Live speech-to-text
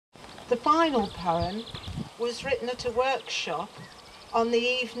The final poem was written at a workshop on the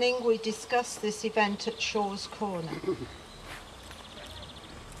evening we discussed this event at Shaw's Corner.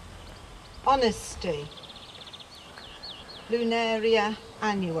 Honesty, Lunaria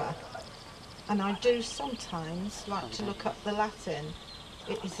annua, and I do sometimes like to look up the Latin.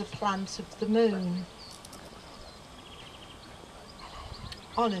 It is a plant of the moon.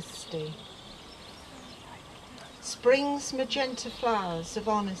 Honesty. Spring's magenta flowers of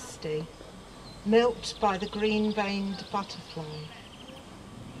honesty, milked by the green-veined butterfly,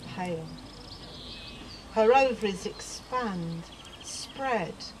 pale. Her ovaries expand,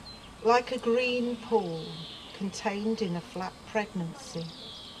 spread, like a green pool contained in a flat pregnancy.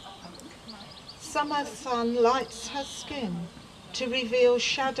 Summer sun lights her skin to reveal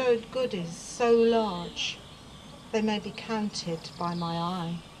shadowed goodies so large they may be counted by my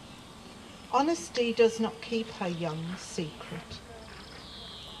eye. Honesty does not keep her young secret.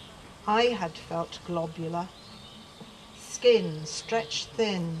 I had felt globular, skin stretched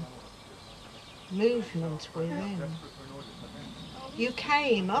thin, movement within. You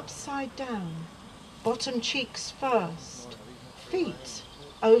came upside down, bottom cheeks first, feet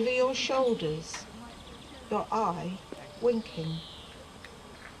over your shoulders, your eye winking.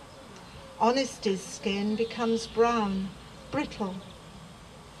 Honesty's skin becomes brown, brittle,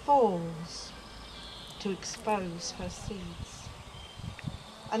 falls to expose her seeds.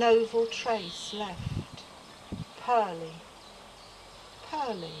 An oval trace left, pearly,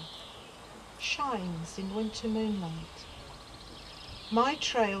 shines in winter moonlight. My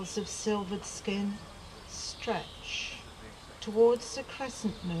trails of silvered skin stretch towards the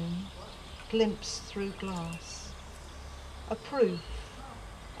crescent moon, glimpsed through glass. A proof,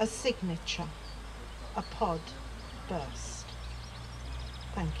 a signature, a pod burst.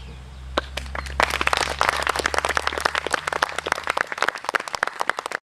 Thank you.